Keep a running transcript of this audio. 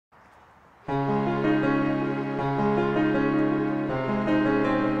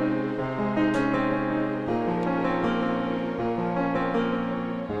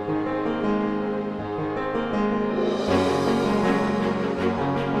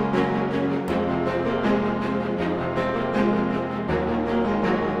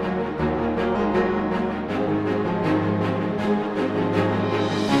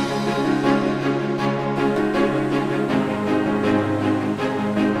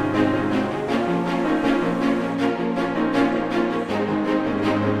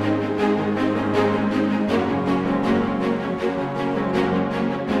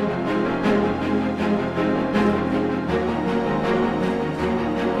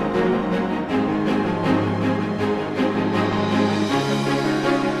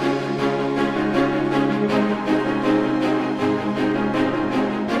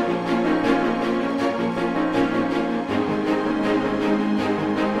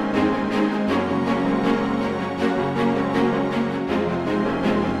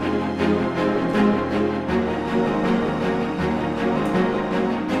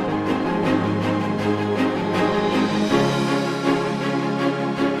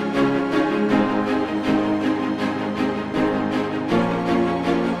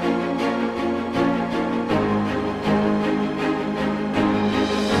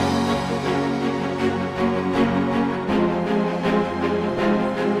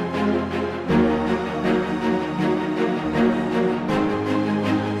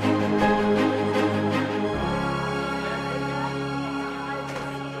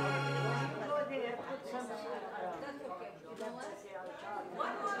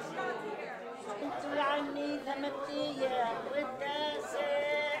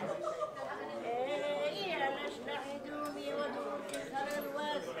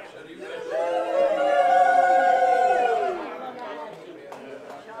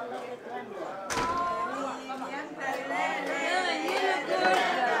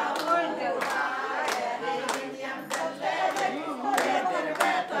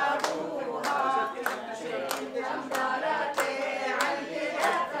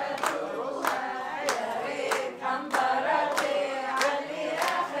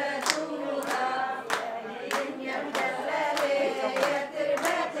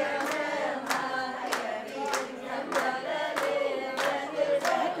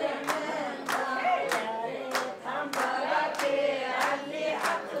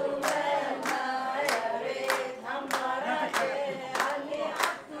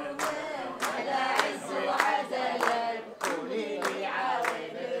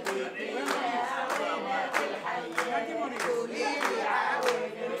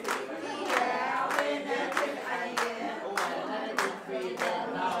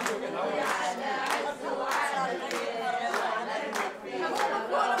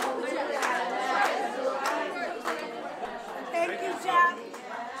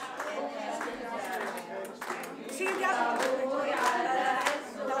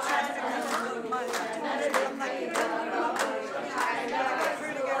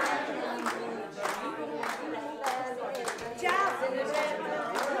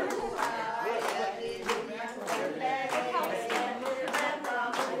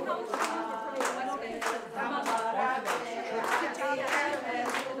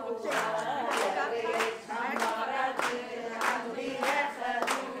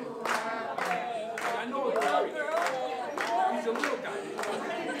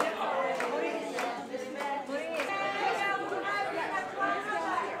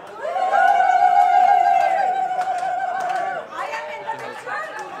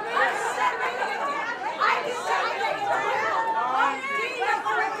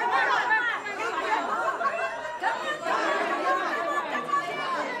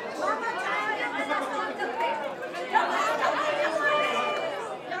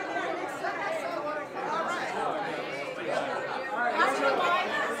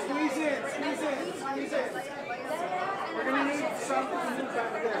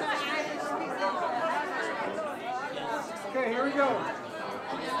Okay, here we go.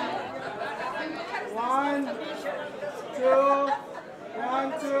 1, 2,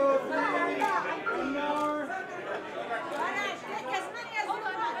 1, 2, 3. One more.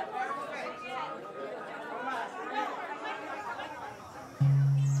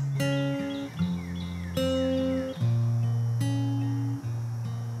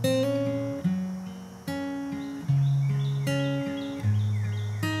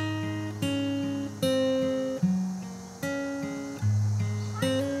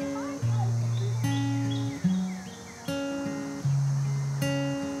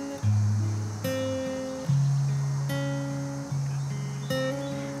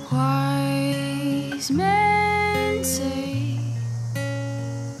 Wise men say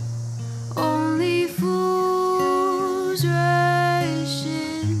only fools rush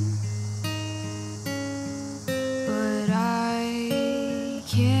in, but I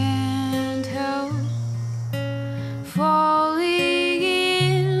can't help falling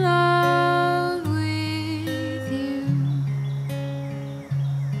in love with you.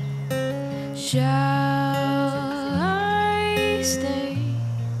 Shall I stay?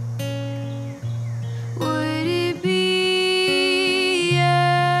 Would it be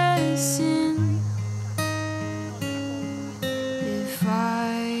a sin if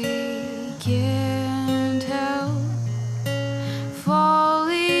I can't help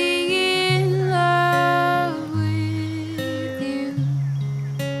falling in love with you?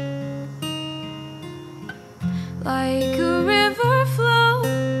 Like a river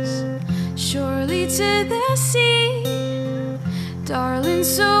flows surely to the sea, darling,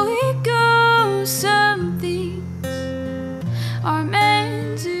 so it goes. Some things are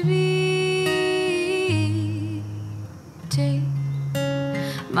meant to be. Take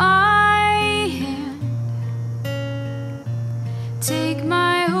my hand, take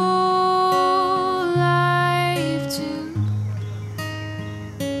my whole life too,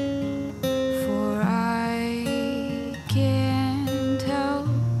 for I can't help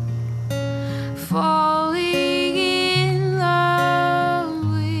falling in love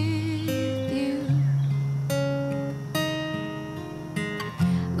with you.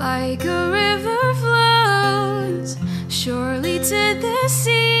 Like a river flows surely to the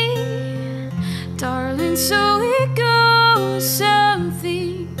sea, darling, so it goes. Some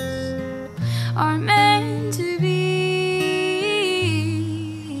things are meant to be.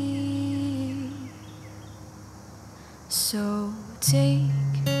 So take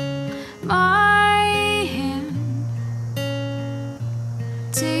my hand,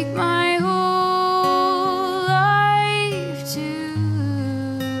 take my whole life too,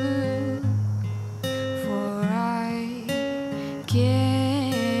 for I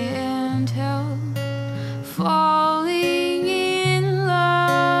can't help falling in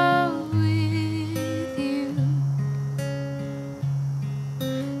love with you.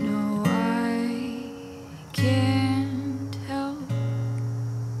 No, I can't help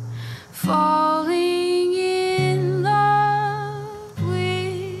falling in love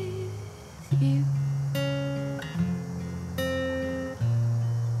with you.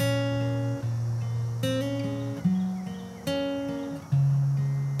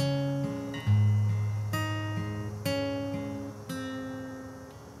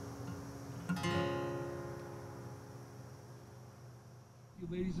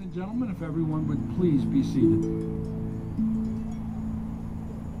 Ladies and gentlemen, if everyone would please be seated.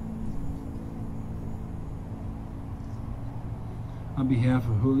 On behalf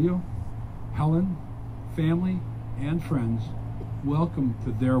of Julio, Helen, family, and friends, welcome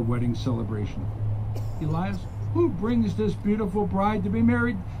to their wedding celebration. Elias, who brings this beautiful bride to be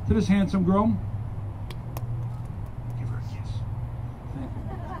married to this handsome groom? Give her a kiss. Thank you.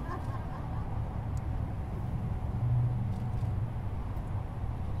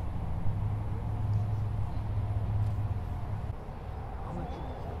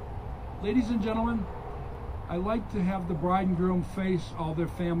 Ladies and gentlemen, I like to have the bride and groom face all their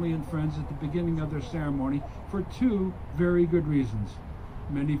family and friends at the beginning of their ceremony for two very good reasons.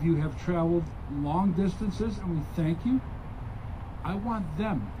 Many of you have traveled long distances, and we thank you. I want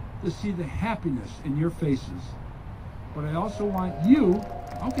them to see the happiness in your faces. But I also want you,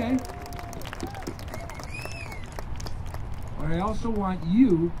 okay, but I also want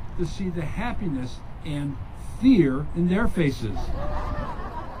you to see the happiness and fear in their faces.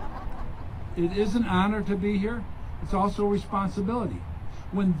 It is an honor to be here. It's also a responsibility.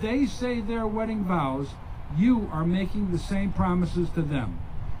 When they say their wedding vows, you are making the same promises to them.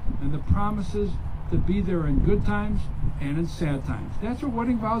 And the promises to be there in good times and in sad times. That's what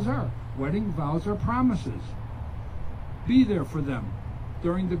wedding vows are. Wedding vows are promises. Be there for them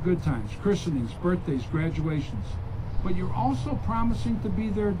during the good times, christenings, birthdays, graduations. But you're also promising to be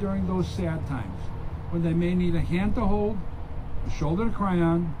there during those sad times when they may need a hand to hold, a shoulder to cry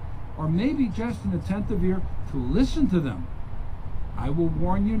on, or maybe just an attentive ear to listen to them. I will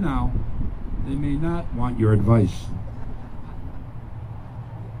warn you now, they may not want your advice.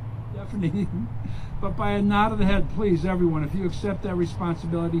 Definitely. But by a nod of the head, please, everyone, if you accept that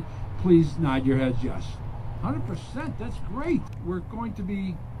responsibility, please nod your heads yes. 100%, that's great. We're going to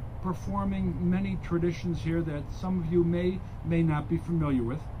be performing many traditions here that some of you may not be familiar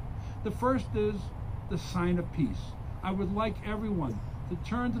with. The first is the sign of peace. I would like everyone to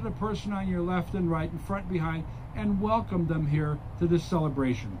turn to the person on your left and right, in front and behind, and welcome them here to this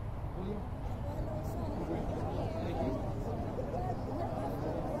celebration.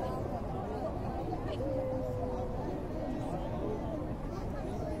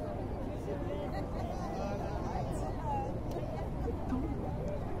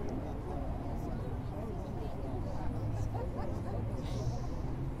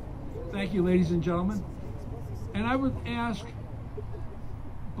 Thank you, ladies and gentlemen. And I would ask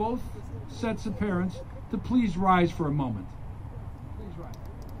both sets of parents to please rise for a moment. Please rise.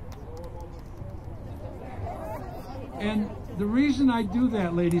 And the reason I do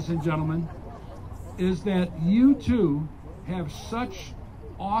that, ladies and gentlemen, is that you two have such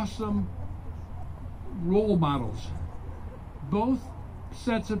awesome role models. Both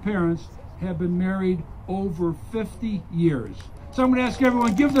sets of parents have been married over 50 years. So I'm going to ask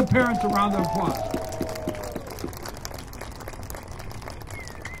everyone, give the parents a round of applause.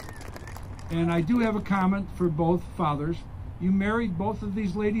 And I do have a comment for both fathers. You married both of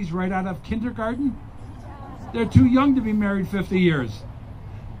these ladies right out of kindergarten? They're too young to be married 50 years.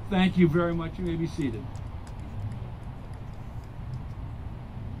 Thank you very much. You may be seated.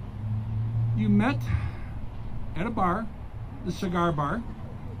 You met at a bar, the cigar bar.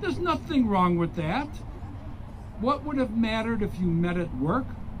 There's nothing wrong with that. What would have mattered if you met at work?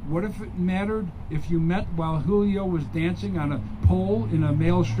 What if it mattered if you met while Julio was dancing on a pole in a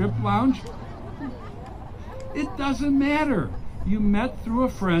male strip lounge? It doesn't matter. You met through a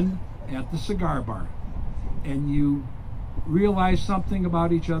friend at the cigar bar, and you realized something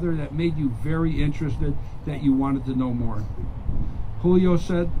about each other that made you very interested, that you wanted to know more. Julio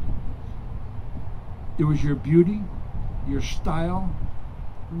said it was your beauty, your style,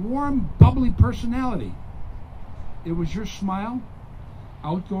 warm, bubbly personality. It was your smile,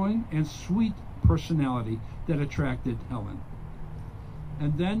 outgoing and sweet personality that attracted Helen.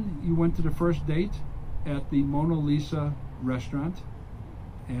 And then you went to the first date at the Mona Lisa restaurant,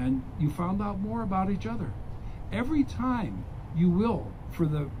 and you found out more about each other. Every time you will, for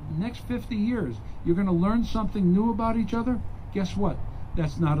the next 50 years, you're going to learn something new about each other. Guess what?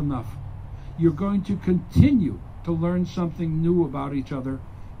 That's not enough. You're going to continue to learn something new about each other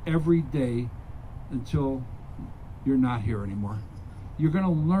every day until you're not here anymore. You're going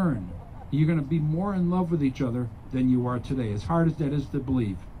to learn. You're going to be more in love with each other than you are today, as hard as that is to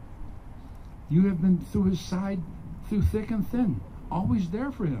believe. You have been through his side, through thick and thin, always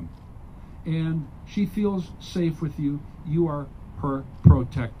there for him. And she feels safe with you. You are her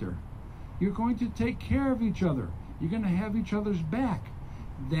protector. You're going to take care of each other. You're going to have each other's back.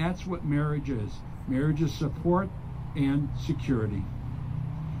 That's what marriage is. Marriage is support and security.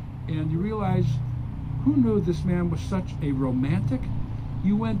 And you realize, who knew this man was such a romantic?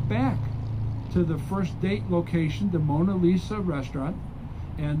 You went back to the first date location, the Mona Lisa restaurant,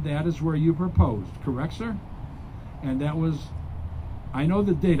 and that is where you proposed, correct, sir? And that was, I know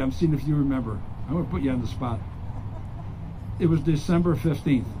the date, I'm seeing if you remember. I'm going to put you on the spot. It was December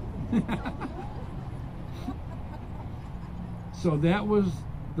 15th. So that was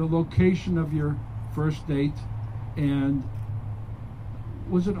the location of your first date. And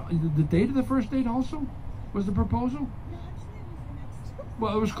was it the date of the first date also? Was the proposal?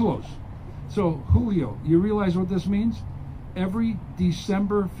 Well, it was close. So, Julio, you realize what this means? Every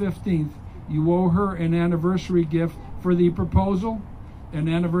December 15th, you owe her an anniversary gift for the proposal, an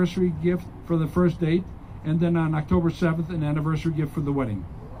anniversary gift for the first date, and then on October 7th, an anniversary gift for the wedding.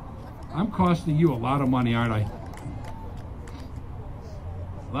 I'm costing you a lot of money, aren't I?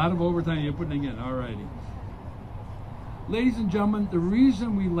 A lot of overtime you're putting in, all righty. Ladies and gentlemen, the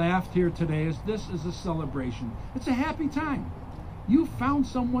reason we laughed here today is this is a celebration. It's a happy time. You found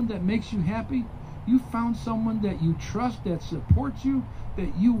someone that makes you happy. You found someone that you trust, that supports you,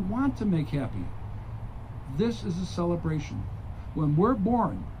 that you want to make happy. This is a celebration. When we're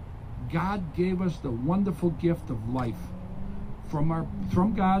born, God gave us the wonderful gift of life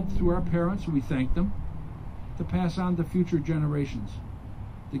from God through our parents, we thank them, to pass on to future generations.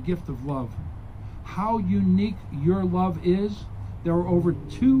 The gift of love. how unique your love is, there are over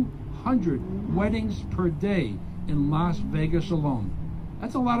 200 weddings per day in Las Vegas alone.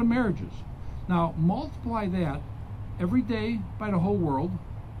 That's a lot of marriages. Now, multiply that every day by the whole world.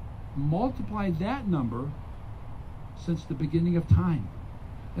 Multiply that number since the beginning of time.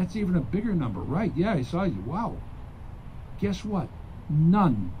 That's even a bigger number, right? Yeah, I saw you. Wow. Guess what?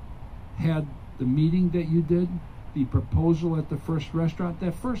 None had the meeting that you did, the proposal at the first restaurant,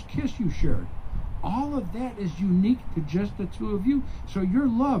 that first kiss you shared. All of that is unique to just the two of you. So your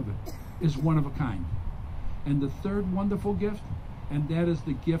love is one of a kind. And the third wonderful gift, and that is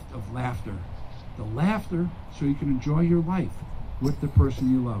the gift of laughter. The laughter so you can enjoy your life with the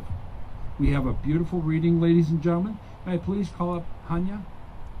person you love. We have a beautiful reading, ladies and gentlemen. May I please call up Hanya?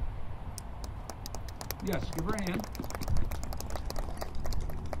 Yes, give her a hand.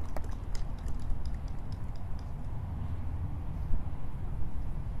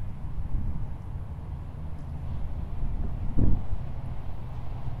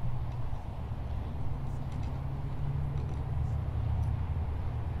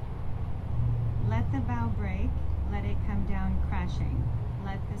 Let the bow break, let it come down crashing.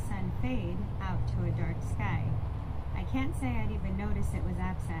 Let the sun fade out to a dark sky. I can't say I'd even notice it was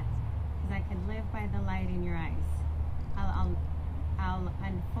absent, because I could live by the light in your eyes. I'll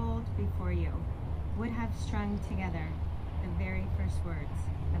unfold before you, would have strung together the very first words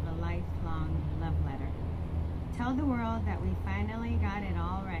of a lifelong love letter. Tell the world that we finally got it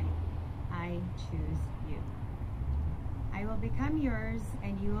all right. I choose you. I will become yours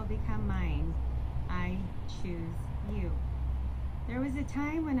and you will become mine. I choose you. There was a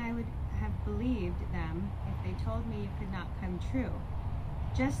time when I would have believed them if they told me you could not come true.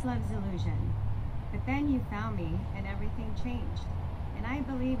 Just love's illusion. But then you found me and everything changed. And I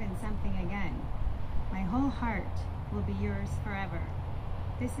believe in something again. My whole heart will be yours forever.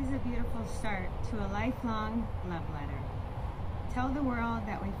 This is a beautiful start to a lifelong love letter. Tell the world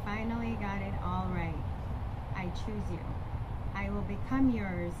that we finally got it all right. I choose you. I will become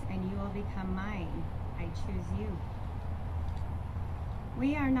yours and you will become mine. I choose you.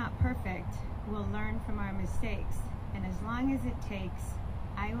 We are not perfect. We'll learn from our mistakes. And as long as it takes,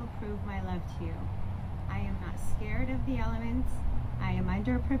 I will prove my love to you. I am not scared of the elements. I am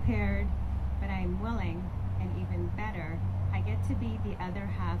underprepared, but I am willing, and even better, I get to be the other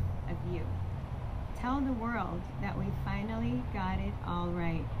half of you. Tell the world that we finally got it all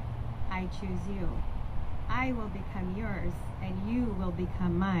right. I choose you. I will become yours, and you will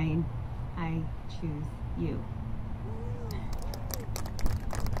become mine. I choose you.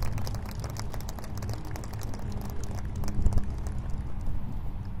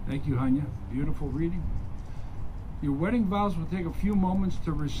 Thank you, Hanya. Beautiful reading. Your wedding vows will take a few moments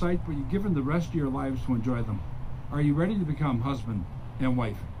to recite, but you're given the rest of your lives to enjoy them. Are you ready to become husband and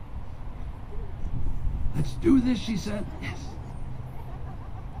wife? Let's do this, she said. Yes.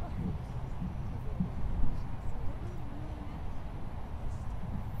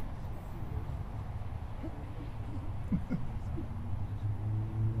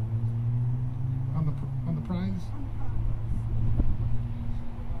 on the prize?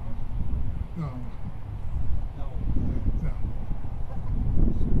 No. No.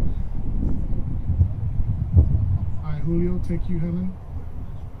 I, Julio, take you, Helen,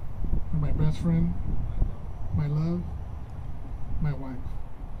 for my best friend, my love, my wife.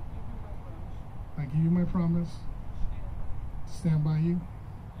 I give you my promise to stand by you,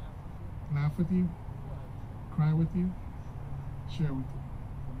 laugh with you, cry with you, share with you.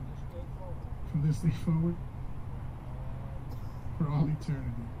 From this day forward, for all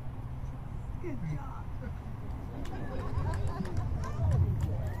eternity. Good job.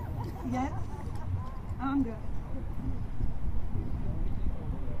 Yes? I'm good.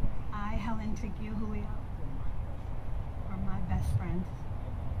 I, Helen, take you, Julio, for my best friend,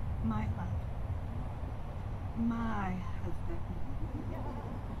 my love, my husband.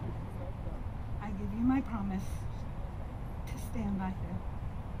 I give you my promise to stand by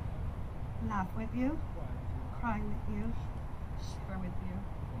you, laugh with you, cry with you, share with you.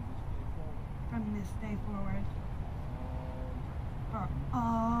 From this day forward, for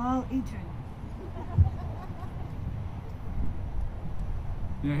all eternity.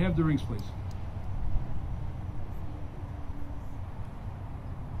 May I have the rings, please?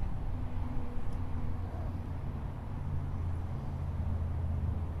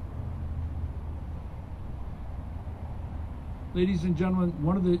 Ladies and gentlemen,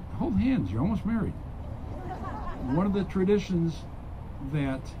 hold hands, you're almost married. One of the traditions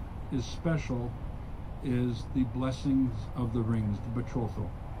that is special is the blessings of the rings, the betrothal.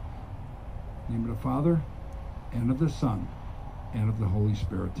 In the name of the Father, and of the Son, and of the Holy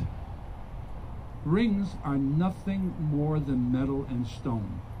Spirit. Rings are nothing more than metal and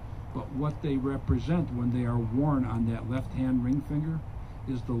stone, but what they represent when they are worn on that left-hand ring finger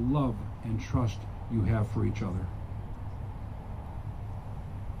is the love and trust you have for each other.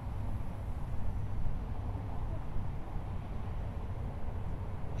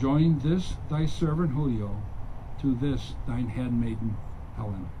 Join this thy servant Julio to this thine handmaiden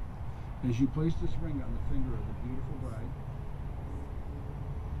Helen. As you place this ring on the finger of the beautiful bride,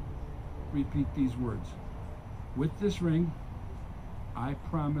 repeat these words. With this ring, I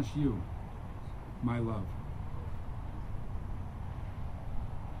promise you my love.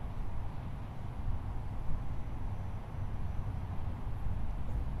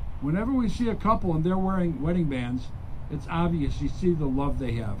 Whenever we see a couple and they're wearing wedding bands, it's obvious you see the love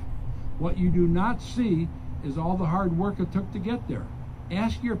they have. What you do not see is all the hard work it took to get there.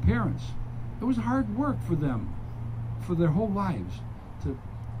 Ask your parents. It was hard work for them, for their whole lives, to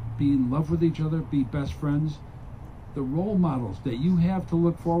be in love with each other, be best friends. The role models that you have to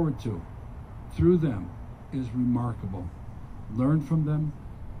look forward to through them is remarkable. Learn from them,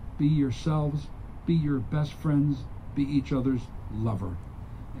 be yourselves, be your best friends, be each other's lover.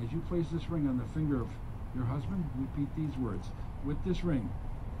 As you place this ring on the finger of your husband, repeat these words. With this ring,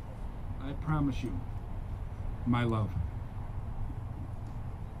 I promise you my love.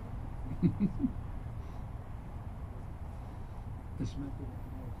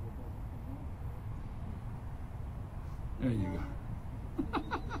 There you go.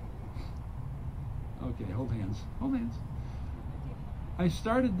 Okay, hold hands. Hold hands. I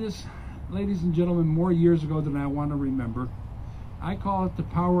started this, ladies and gentlemen, more years ago than I want to remember. I call it the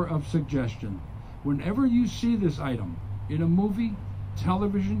power of suggestion. Whenever you see this item in a movie,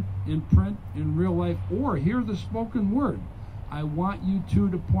 television, in print, in real life, or hear the spoken word, I want you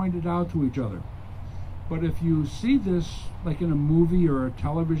two to point it out to each other. But if you see this like in a movie or a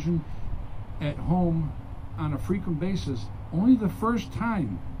television at home on a frequent basis, only the first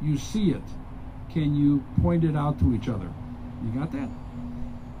time you see it can you point it out to each other. You got that?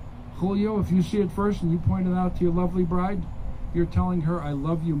 Julio, if you see it first and you point it out to your lovely bride, you're telling her, I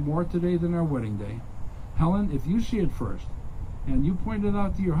love you more today than our wedding day. Helen, if you see it first and you point it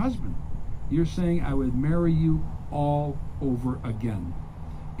out to your husband, you're saying, I would marry you all over again.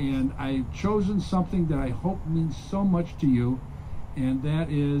 And I've chosen something that I hope means so much to you, and that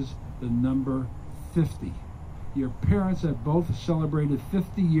is the number 50. Your parents have both celebrated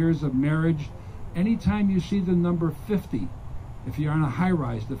 50 years of marriage. Anytime you see the number 50, if you're on a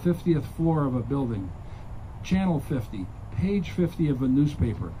high-rise, the 50th floor of a building, channel 50, page 50 of a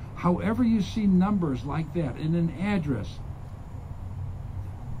newspaper, however you see numbers like that in an address.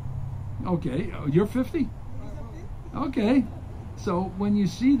 Okay, you're 50? Okay, so when you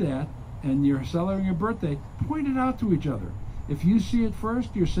see that and you're celebrating a birthday, point it out to each other. If you see it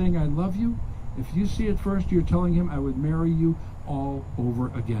first, you're saying I love you. If you see it first, you're telling him I would marry you all over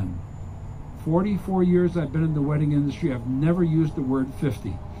again. 44 years I've been in the wedding industry, I've never used the word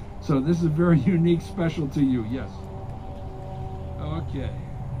 50. So this is very unique, special to you, yes. Okay,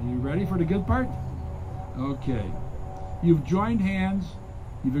 are you ready for the good part? Okay, you've joined hands,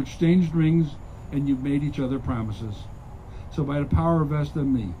 you've exchanged rings, and you've made each other promises. So by the power vested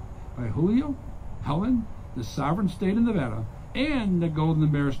in me, by Julio, Helen, the sovereign state of Nevada, and the Golden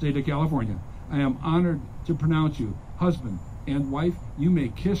Bear state of California, I am honored to pronounce you husband and wife. You may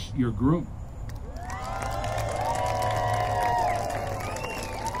kiss your groom.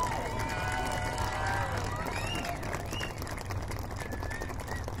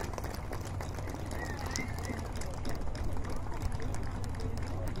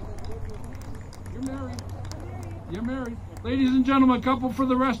 You're married. Ladies and gentlemen, a couple for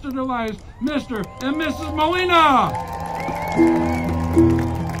the rest of their lives, Mr. and Mrs. Molina.